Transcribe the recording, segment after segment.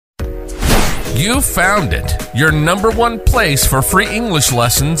You found it, your #1 place for free English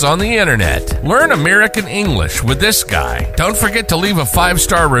lessons on the internet. Learn American English with this guy. Don't forget to leave a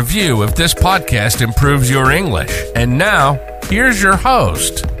 5-star review if this podcast improves your English. And now, here's your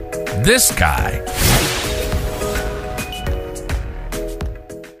host, this guy.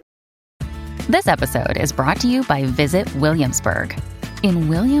 This episode is brought to you by Visit Williamsburg. In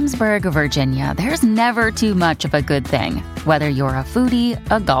Williamsburg, Virginia, there's never too much of a good thing. Whether you're a foodie,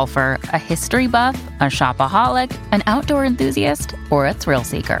 a golfer, a history buff, a shopaholic, an outdoor enthusiast, or a thrill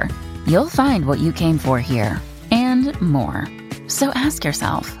seeker, you'll find what you came for here and more. So ask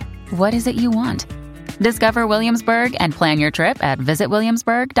yourself, what is it you want? Discover Williamsburg and plan your trip at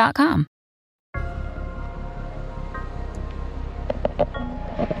visitwilliamsburg.com.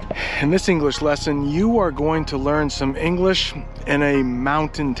 In this English lesson, you are going to learn some English in a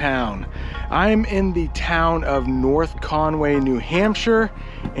mountain town. I'm in the town of North Conway, New Hampshire,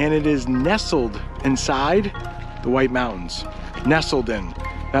 and it is nestled inside the White Mountains. Nestled in.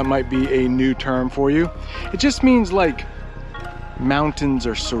 That might be a new term for you. It just means like mountains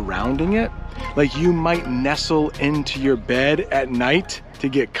are surrounding it. Like you might nestle into your bed at night to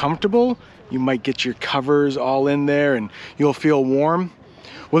get comfortable. You might get your covers all in there and you'll feel warm.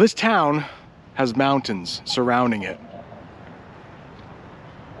 Well, this town has mountains surrounding it.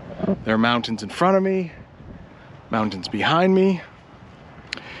 There are mountains in front of me, mountains behind me,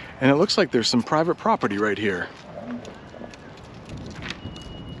 and it looks like there's some private property right here.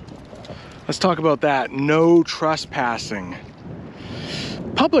 Let's talk about that. No trespassing.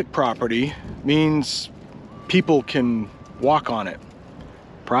 Public property means people can walk on it.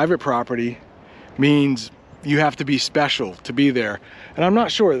 Private property means you have to be special to be there. And I'm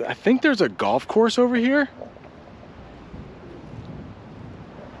not sure, I think there's a golf course over here.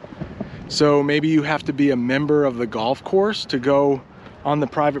 So maybe you have to be a member of the golf course to go on the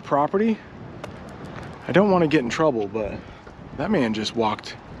private property. I don't want to get in trouble, but that man just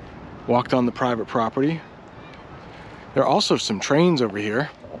walked on the private property. There are also some trains over here.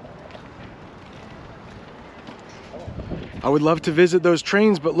 I would love to visit those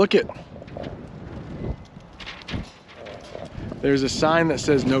trains, but look at, there's a sign that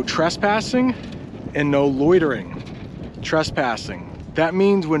says no trespassing and no loitering. Trespassing. That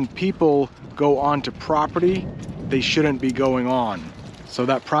means when people go onto property, they shouldn't be going on. So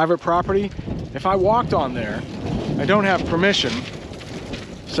that private property, if I walked on there, I don't have permission.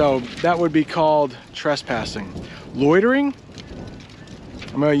 So that would be called trespassing. Loitering,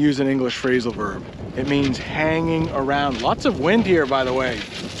 I'm gonna use an English phrasal verb. It means hanging around. Lots of wind here, by the way.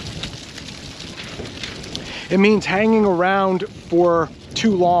 It means hanging around for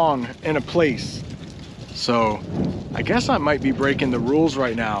too long in a place. So I guess I might be breaking the rules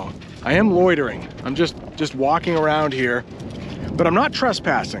right now. I am loitering. I'm just walking around here, but I'm not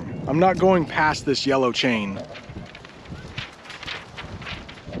trespassing. I'm not going past this yellow chain.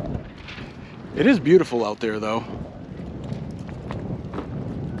 It is beautiful out there though.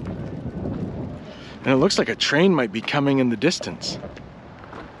 And it looks like a train might be coming in the distance.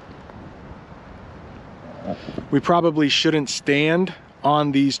 We probably shouldn't stand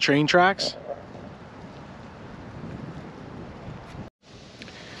on these train tracks.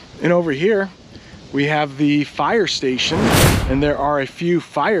 And over here, we have the fire station, and there are a few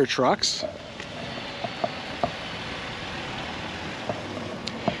fire trucks.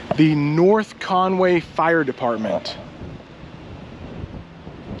 The North Conway Fire Department.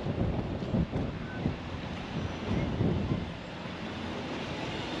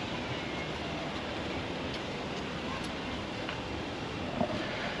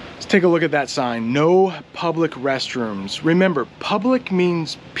 Take a look at that sign, no public restrooms. Remember, public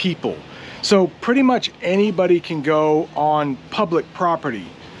means people. So pretty much anybody can go on public property.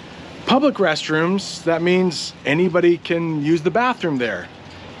 Public restrooms, that means anybody can use the bathroom there.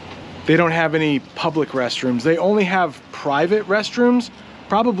 They don't have any public restrooms. They only have private restrooms,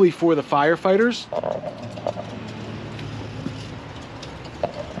 probably for the firefighters.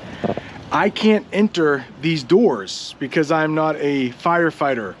 I can't enter these doors because I'm not a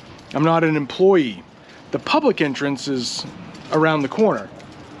firefighter. I'm not an employee. The public entrance is around the corner.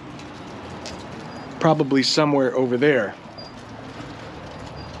 Probably somewhere over there.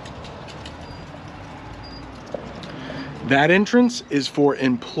 That entrance is for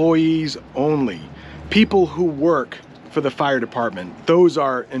employees only. People who work for the fire department. Those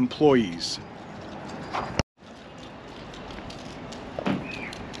are employees.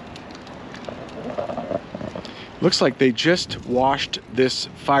 Looks like they just washed this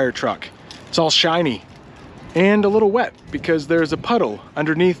fire truck. It's all shiny and a little wet because there's a puddle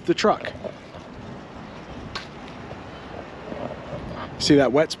underneath the truck. See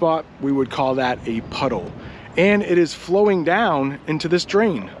that wet spot? We would call that a puddle. And it is flowing down into this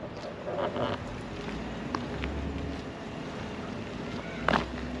drain.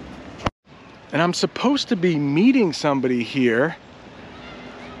 And I'm supposed to be meeting somebody here.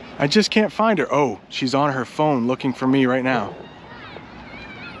 I just can't find her. Oh, she's on her phone looking for me right now.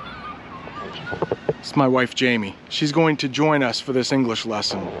 It's my wife, Jamie. She's going to join us for this English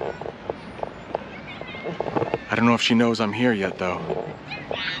lesson. I don't know if she knows I'm here yet, though.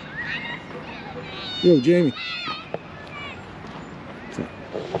 Yo, Jamie.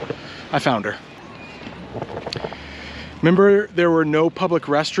 I found her. Remember, there were no public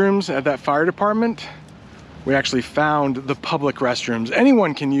restrooms at that fire department? We actually found the public restrooms.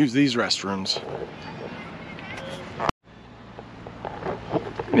 Anyone can use these restrooms.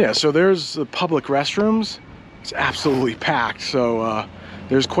 Yeah, so there's the public restrooms. It's absolutely packed, so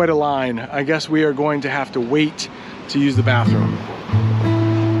there's quite a line. I guess we are going to have to wait to use the bathroom.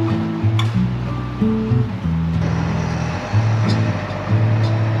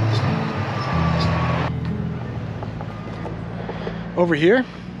 Over here,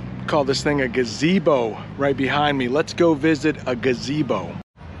 call this thing a gazebo right behind me. Let's go visit a gazebo.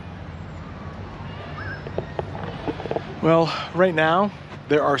 Well, right now,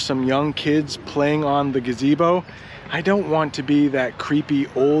 there are some young kids playing on the gazebo. I don't want to be that creepy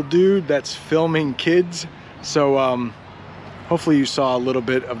old dude that's filming kids. So hopefully you saw a little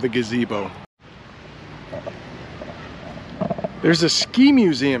bit of the gazebo. There's a ski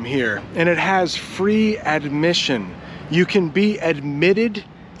museum here and it has free admission. You can be admitted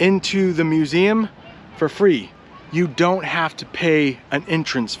into the museum for free. You don't have to pay an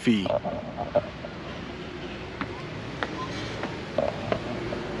entrance fee.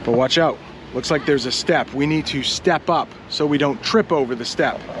 But watch out, looks like there's a step. We need to step up so we don't trip over the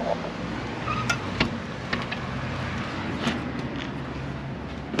step.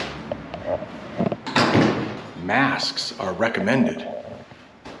 Masks are recommended.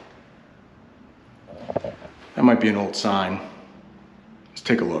 That might be an old sign. Let's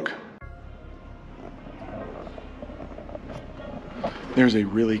take a look. There's a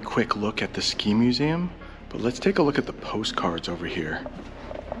really quick look at the ski museum, but let's take a look at the postcards over here.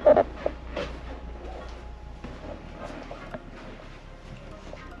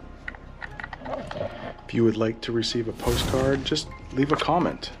 If you would like to receive a postcard, just leave a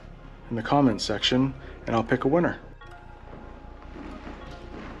comment in the comments section and I'll pick a winner.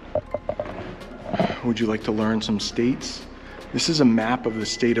 Would you like to learn some states? This is a map of the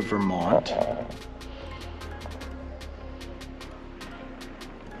state of Vermont.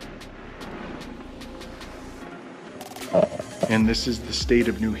 And this is the state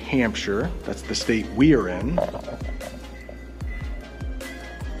of New Hampshire. That's the state we are in.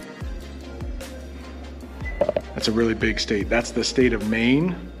 That's a really big state. That's the state of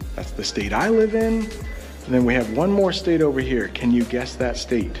Maine. That's the state I live in. And then we have one more state over here. Can you guess that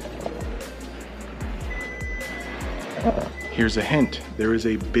state? Here's a hint. There is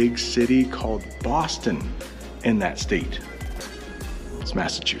a big city called Boston in that state. It's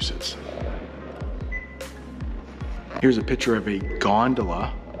Massachusetts. Here's a picture of a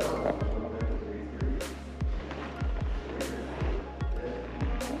gondola.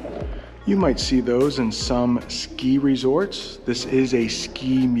 You might see those in some ski resorts. This is a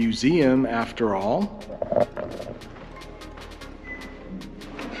ski museum after all.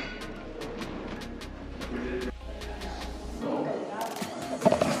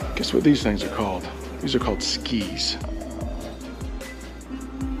 Guess what these things are called? These are called skis.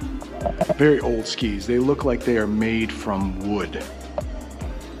 Very old skis. They look like they are made from wood.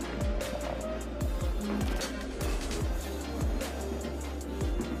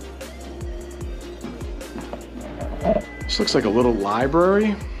 This looks like a little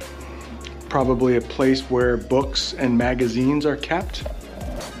library. Probably a place where books and magazines are kept.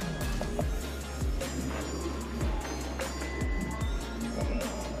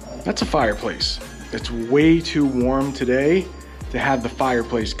 That's a fireplace. It's way too warm today to have the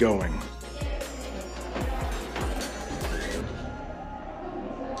fireplace going.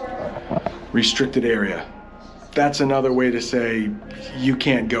 Restricted area. That's another way to say you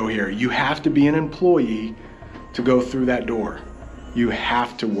can't go here. You have to be an employee to go through that door. You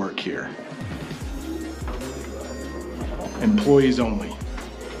have to work here. Employees only.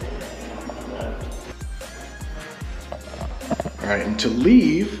 All right, and to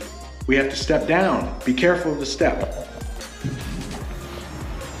leave, we have to step down. Be careful of the step.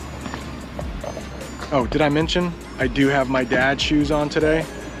 Oh, did I mention I do have my dad's shoes on today?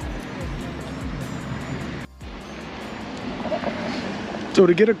 So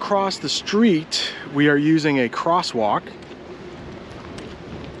to get across the street, we are using a crosswalk.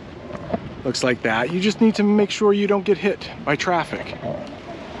 looks like that. You just need to make sure you don't get hit by traffic.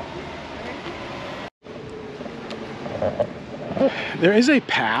 There is a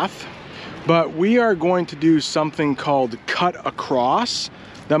path, but we are going to do something called cut across.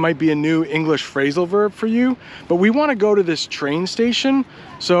 That might be a new English phrasal verb for you, but we want to go to this train station,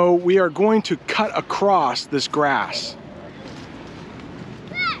 so we are going to cut across this grass.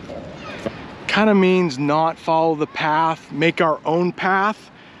 Kind of means not follow the path, make our own path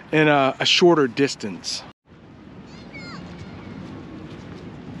in a shorter distance.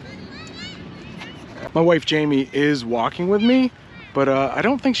 My wife Jamie is walking with me, but I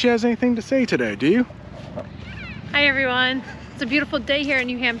don't think she has anything to say today, do you? Hi everyone. It's a beautiful day here in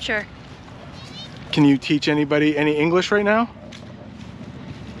New Hampshire. Can you teach anybody any English right now?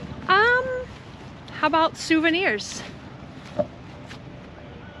 How about souvenirs?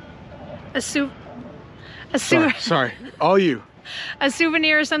 Sorry, all you. A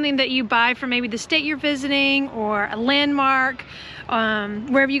souvenir is something that you buy from maybe the state you're visiting or a landmark,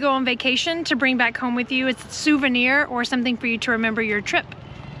 wherever you go on vacation to bring back home with you. It's a souvenir or something for you to remember your trip.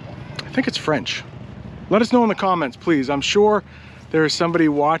 I think it's French. Let us know in the comments, please. I'm sure there is somebody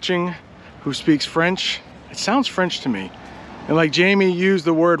watching who speaks French. It sounds French to me. And like Jamie used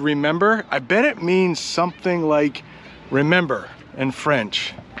the word remember, I bet it means something like remember in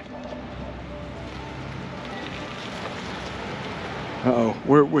French. Uh-oh,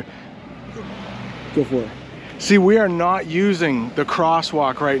 we're go for it. See, we are not using the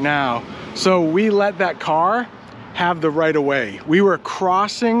crosswalk right now, so we let that car have the right of way. We were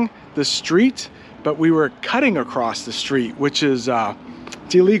crossing the street, but we were cutting across the street, which is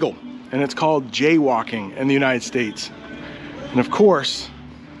it's illegal, and it's called jaywalking in the United States. And of course,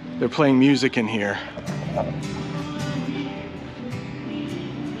 they're playing music in here.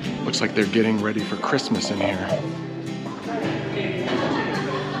 Looks like they're getting ready for Christmas in here.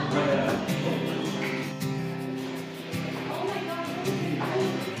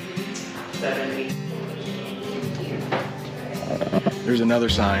 There's another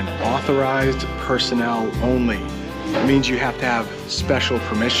sign, authorized personnel only. It means you have to have special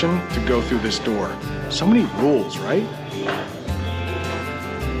permission to go through this door. So many rules, right?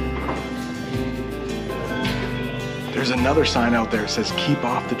 There's another sign out there that says keep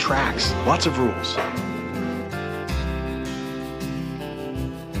off the tracks. Lots of rules.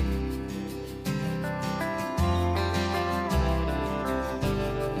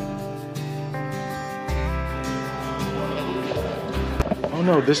 Oh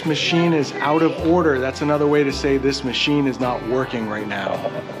no, this machine is out of order. That's another way to say this machine is not working right now.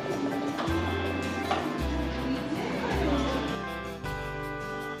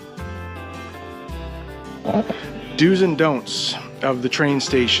 Do's and don'ts of the train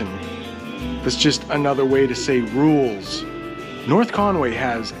station. That's just another way to say rules. North Conway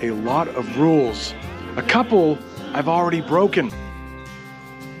has a lot of rules. A couple I've already broken.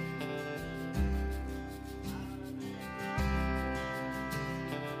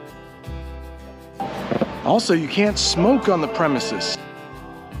 Also, you can't smoke on the premises.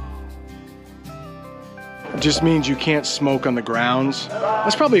 It just means you can't smoke on the grounds.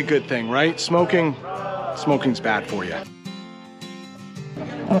 That's probably a good thing, right? Smoking's bad for you.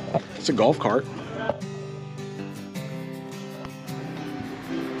 It's a golf cart.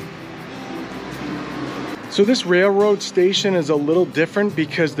 So this railroad station is a little different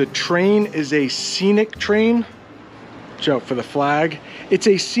because the train is a scenic train. Watch out for the flag. It's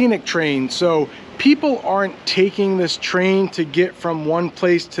a scenic train, so people aren't taking this train to get from one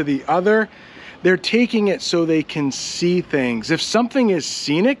place to the other. They're taking it so they can see things. If something is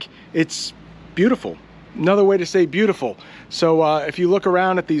scenic, it's beautiful. Another way to say beautiful. So if you look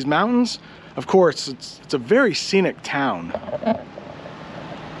around at these mountains, of course, it's a very scenic town.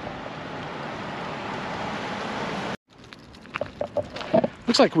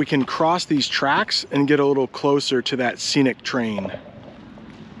 Looks like we can cross these tracks and get a little closer to that scenic train.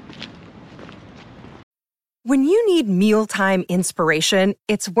 When you need mealtime inspiration,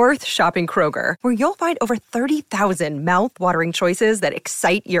 it's worth shopping Kroger, where you'll find over 30,000 mouth-watering choices that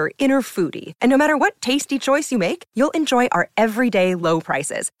excite your inner foodie. And no matter what tasty choice you make, you'll enjoy our everyday low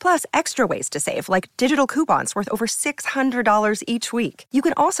prices, plus extra ways to save, like digital coupons worth over $600 each week. You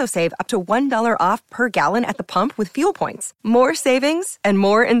can also save up to $1 off per gallon at the pump with fuel points. More savings and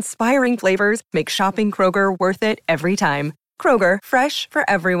more inspiring flavors make shopping Kroger worth it every time. Kroger, fresh for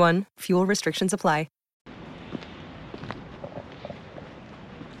everyone. Fuel restrictions apply.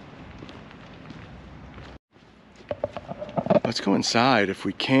 Let's go inside if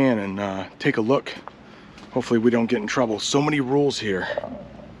we can and take a look. Hopefully we don't get in trouble. So many rules here.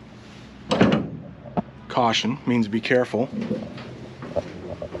 Caution means be careful.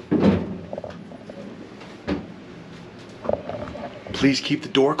 Please keep the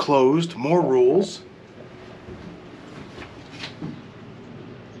door closed. More rules.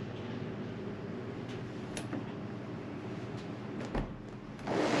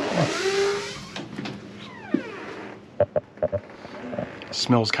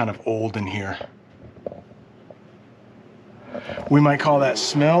 Smells kind of old in here. We might call that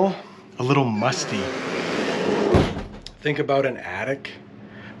smell a little musty. Think about an attic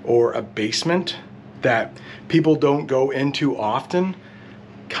or a basement that people don't go into often.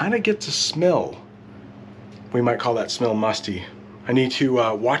 Kind of gets a smell. We might call that smell musty. I need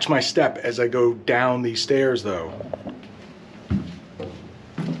to watch my step as I go down these stairs though.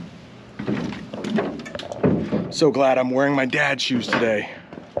 So glad I'm wearing my dad's shoes today.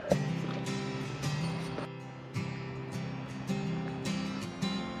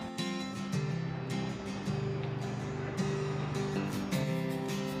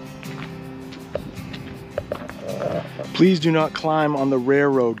 Please do not climb on the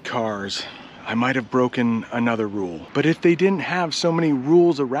railroad cars. I might have broken another rule. But if they didn't have so many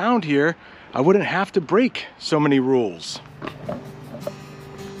rules around here, I wouldn't have to break so many rules.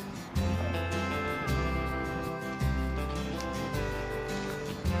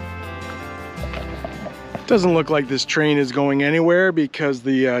 Doesn't look like this train is going anywhere because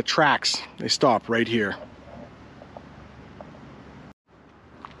the tracks, they stop right here.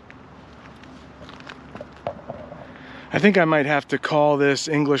 I think I might have to call this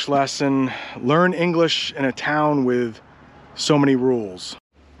English lesson, Learn English in a Town with So Many Rules.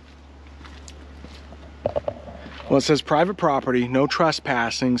 Well, it says private property, no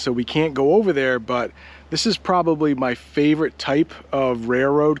trespassing, so we can't go over there, but this is probably my favorite type of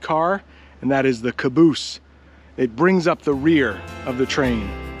railroad car, and that is the caboose. It brings up the rear of the train.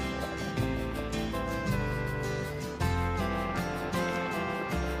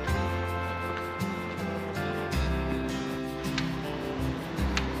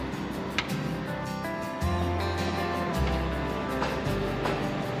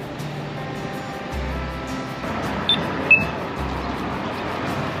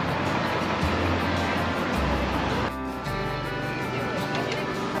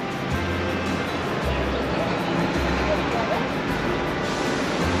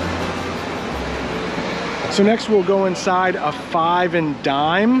 So next we'll go inside a Five and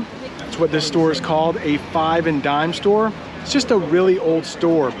Dime. That's what this store is called, a Five and Dime store. It's just a really old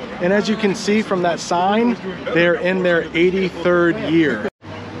store. And as you can see from that sign, they're in their 83rd year.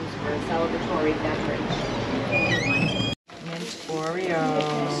 Celebratory beverage. Mint Oreo.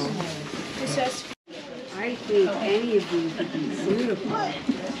 I think any of these would be beautiful.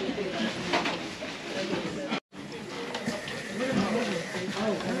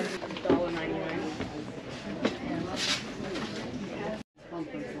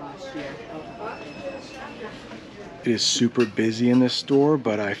 It is super busy in this store,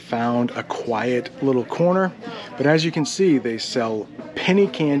 but I found a quiet little corner. But as you can see, they sell penny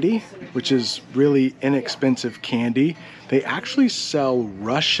candy, which is really inexpensive candy. They actually sell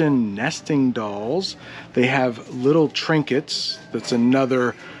Russian nesting dolls. They have little trinkets. That's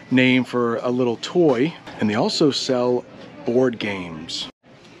another name for a little toy. And they also sell board games.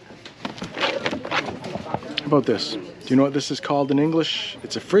 How about this? Do you know what this is called in English?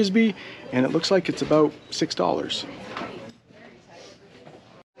 It's a Frisbee, and it looks like it's about $6.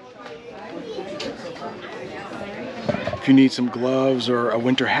 If you need some gloves or a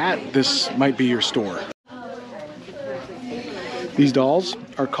winter hat, this might be your store. These dolls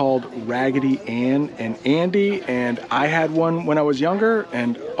are called Raggedy Ann and Andy, and I had one when I was younger,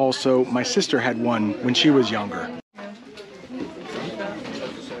 and also my sister had one when she was younger.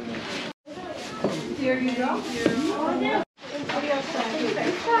 Here you go.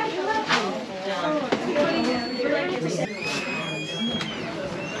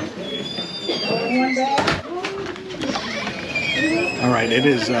 All right, it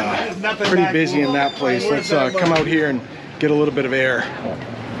is pretty busy in that place. Let's come out here and get a little bit of air.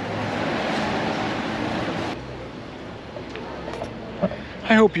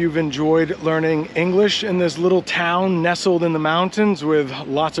 I hope you've enjoyed learning English in this little town nestled in the mountains with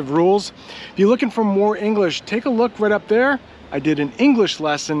lots of rules. If you're looking for more English, take a look right up there. I did an English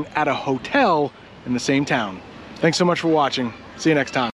lesson at a hotel in the same town. Thanks so much for watching. See you next time.